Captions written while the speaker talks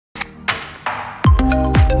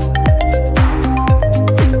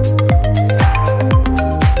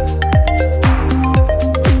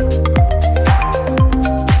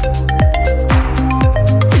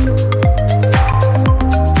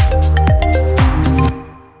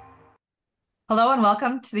Hello and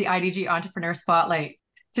welcome to the IDG Entrepreneur Spotlight.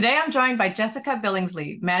 Today I'm joined by Jessica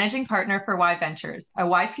Billingsley, Managing Partner for yVentures, a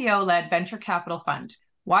YPO-led venture capital fund.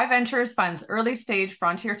 yVentures funds early-stage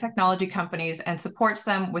frontier technology companies and supports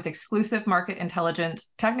them with exclusive market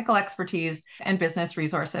intelligence, technical expertise, and business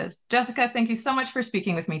resources. Jessica, thank you so much for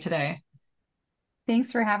speaking with me today.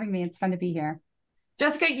 Thanks for having me. It's fun to be here.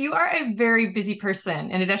 Jessica, you are a very busy person.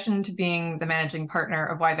 In addition to being the managing partner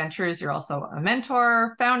of yVentures, you're also a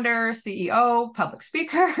mentor, founder, CEO, public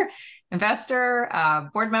speaker, investor,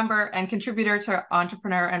 board member, and contributor to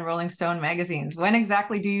Entrepreneur and Rolling Stone magazines. When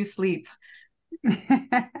exactly do you sleep?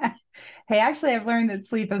 Hey, actually, I've learned that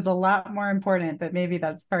sleep is a lot more important, but maybe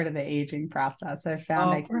that's part of the aging process. I've found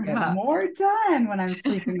I can get more done when I'm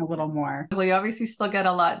sleeping a little more. We obviously still get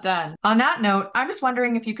a lot done. On that note, I'm just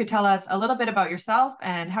wondering if you could tell us a little bit about yourself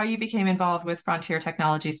and how you became involved with frontier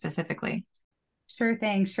technology specifically. Sure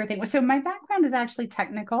thing, sure thing. So my background is actually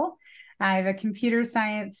technical. I have a computer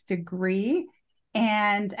science degree,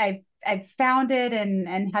 and I've founded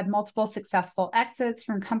and had multiple successful exits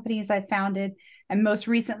from companies I founded. And most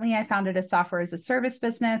recently, I founded a software as a service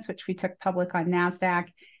business, which we took public on NASDAQ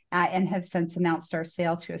and have since announced our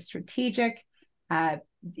sale to a strategic.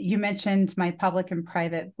 You mentioned my public and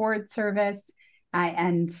private board service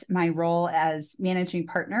and my role as managing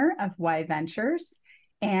partner of yVentures.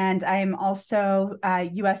 And I am also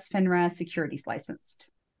US FINRA securities licensed.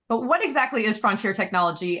 But what exactly is frontier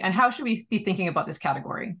technology and how should we be thinking about this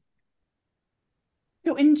category?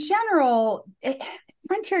 So in general,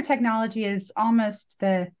 frontier technology is almost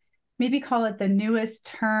maybe call it the newest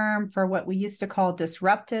term for what we used to call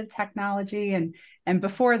disruptive technology. And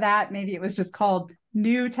before that, maybe it was just called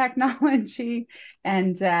new technology.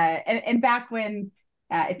 And back when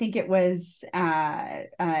I think it was Mark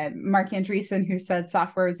Andreessen who said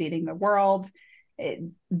software is eating the world.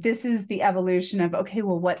 This is the evolution of, okay,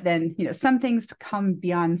 well, what then? Some things come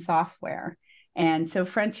beyond software. And so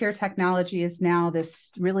frontier technology is now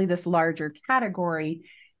this larger category.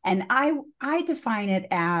 And I define it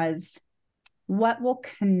as what will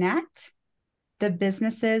connect the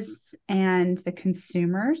businesses and the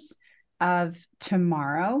consumers of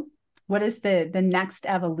tomorrow. What is the next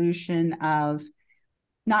evolution of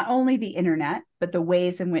not only the internet, but the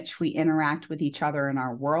ways in which we interact with each other in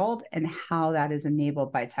our world and how that is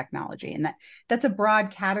enabled by technology. And that's a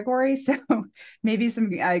broad category. So maybe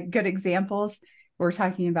some good examples. We're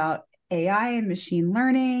talking about AI and machine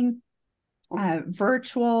learning,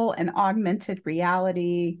 virtual and augmented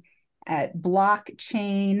reality,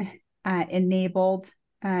 blockchain enabled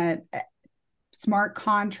smart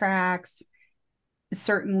contracts,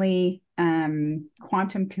 certainly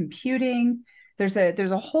quantum computing. There's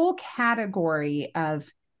a whole category of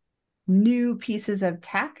new pieces of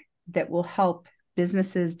tech that will help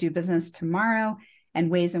businesses do business tomorrow and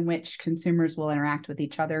ways in which consumers will interact with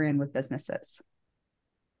each other and with businesses.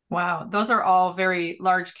 Wow, those are all very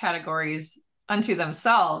large categories unto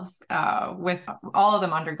themselves, with all of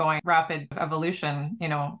them undergoing rapid evolution,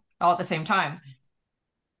 all at the same time.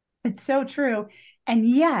 It's so true. And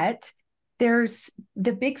yet, there's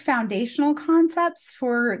the big foundational concepts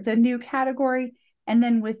for the new category. And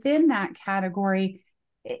then within that category,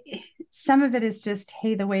 some of it is just,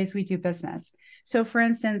 hey, the ways we do business. So for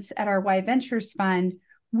instance, at our yVentures fund,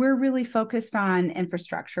 we're really focused on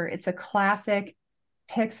infrastructure. It's a classic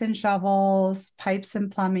picks and shovels, pipes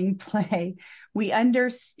and plumbing play. We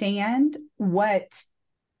understand what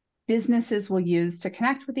businesses will use to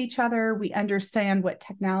connect with each other. We understand what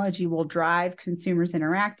technology will drive consumers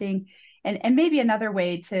interacting. And maybe another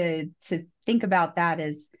way to think about that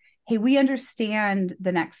is, hey, we understand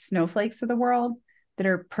the next snowflakes of the world that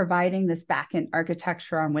are providing this backend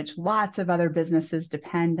architecture on which lots of other businesses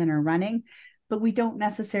depend and are running, but we don't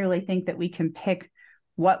necessarily think that we can pick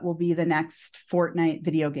what will be the next Fortnite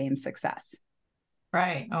video game success.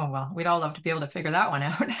 Right. Oh, well, we'd all love to be able to figure that one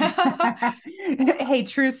out. Hey,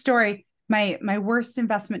 true story. My worst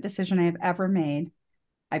investment decision I have ever made,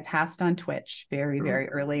 I passed on Twitch very, very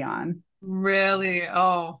early on. Really?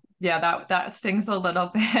 Oh, yeah, that stings a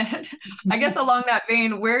little bit. I guess along that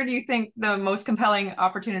vein, where do you think the most compelling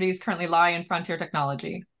opportunities currently lie in frontier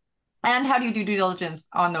technology? And how do you do due diligence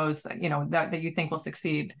on those, that you think will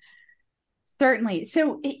succeed? Certainly.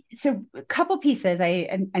 So a couple pieces.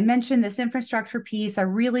 I mentioned this infrastructure piece. I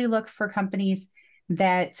really look for companies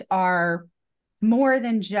that are more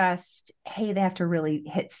than just, hey, they have to really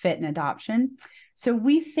hit fit and adoption. So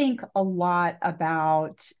we think a lot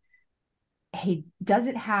about, hey, does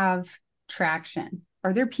it have traction?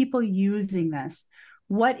 Are there people using this?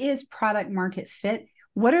 What is product market fit?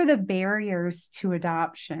 What are the barriers to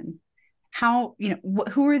adoption? How,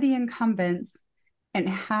 who are the incumbents? and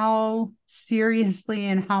how seriously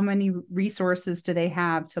and how many resources do they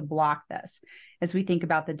have to block this as we think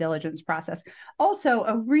about the diligence process. Also,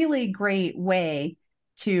 a really great way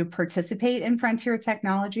to participate in frontier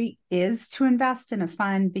technology is to invest in a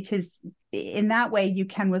fund, because in that way you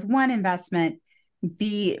can, with one investment,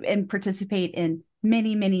 be and participate in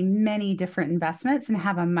many, many, many different investments and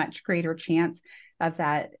have a much greater chance of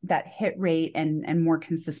that hit rate and more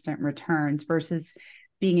consistent returns versus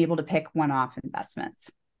being able to pick one-off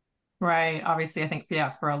investments. Right. Obviously, I think,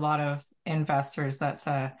 yeah, for a lot of investors, that's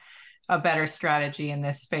a better strategy in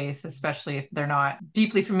this space, especially if they're not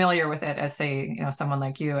deeply familiar with it, as say, you know, someone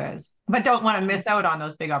like you is, but don't want to miss out on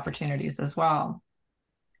those big opportunities as well.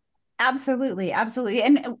 Absolutely. Absolutely.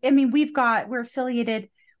 And I mean, we're affiliated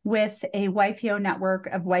with a YPO network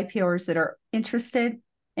of YPOers that are interested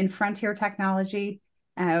in frontier technology.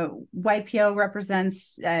 YPO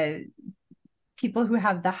represents people who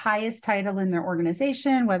have the highest title in their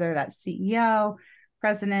organization, whether that's CEO,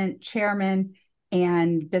 president, chairman,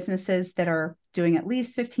 and businesses that are doing at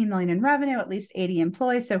least 15 million in revenue, at least 80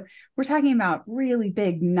 employees. So we're talking about really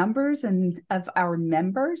big numbers and of our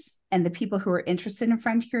members and the people who are interested in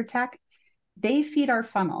frontier tech. They feed our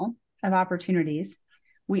funnel of opportunities.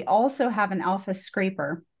 We also have an alpha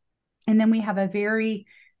scraper, and then we have a very,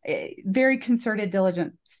 very concerted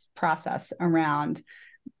diligence process around.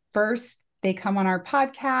 First, they come on our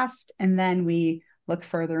podcast, and then we look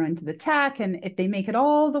further into the tech. And if they make it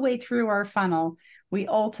all the way through our funnel, we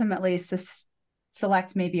ultimately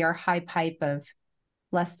select maybe our high pipe of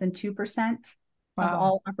less than 2% of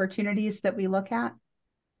all opportunities that we look at.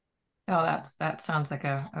 Oh, that sounds like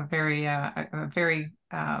a very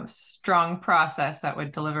strong process that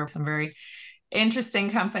would deliver some very interesting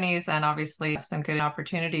companies and obviously some good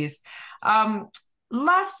opportunities.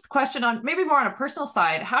 Last question, on maybe more on a personal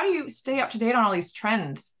side. How do you stay up to date on all these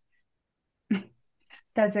trends?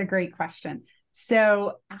 That's a great question.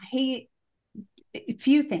 So a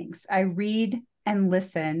few things. I read and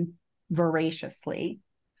listen voraciously.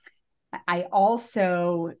 I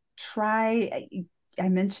also try, I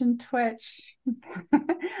mentioned Twitch.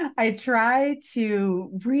 I try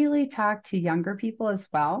to really talk to younger people as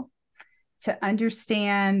well to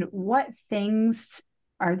understand what things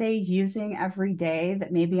are they using every day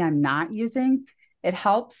that maybe I'm not using. It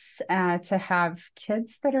helps to have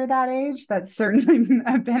kids that are that age. That's certainly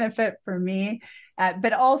a benefit for me.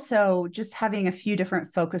 But also just having a few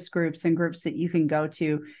different focus groups and groups that you can go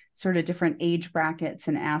to, sort of different age brackets,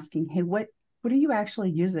 and asking, hey, what are you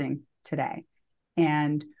actually using today?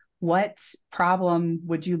 And what problem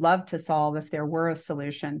would you love to solve if there were a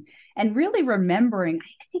solution? And really remembering,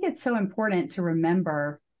 I think it's so important to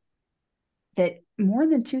remember that more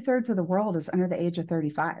than 2/3 of the world is under the age of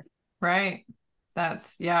 35. Right.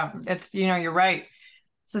 It's, you know, you're right.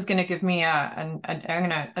 This is going to give me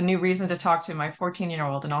a new reason to talk to my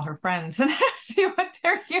 14-year-old and all her friends and see what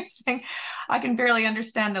they're using. I can barely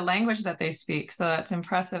understand the language that they speak. So that's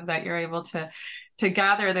impressive that you're able to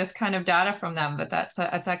gather this kind of data from them. But that's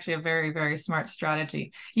actually a very, very smart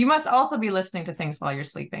strategy. You must also be listening to things while you're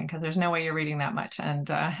sleeping, because there's no way you're reading that much and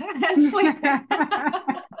sleeping.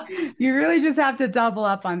 You really just have to double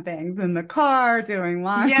up on things in the car, doing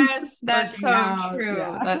laundry. Yes, that's so true.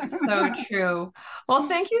 Yeah. That's so true. Well,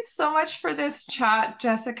 thank you so much for this chat,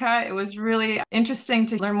 Jessica. It was really interesting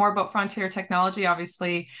to learn more about frontier technology.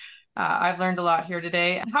 Obviously, I've learned a lot here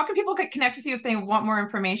today. How can people connect with you if they want more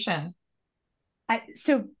information?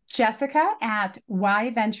 So Jessica at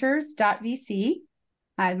yVentures.vc,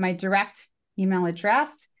 my direct email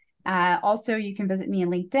address. Also, you can visit me on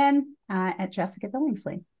LinkedIn at Jessica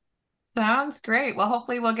Billingsley. Sounds great. Well,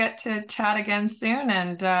 hopefully we'll get to chat again soon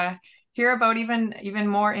and hear about even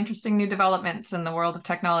more interesting new developments in the world of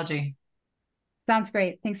technology. Sounds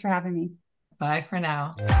great. Thanks for having me. Bye for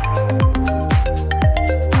now.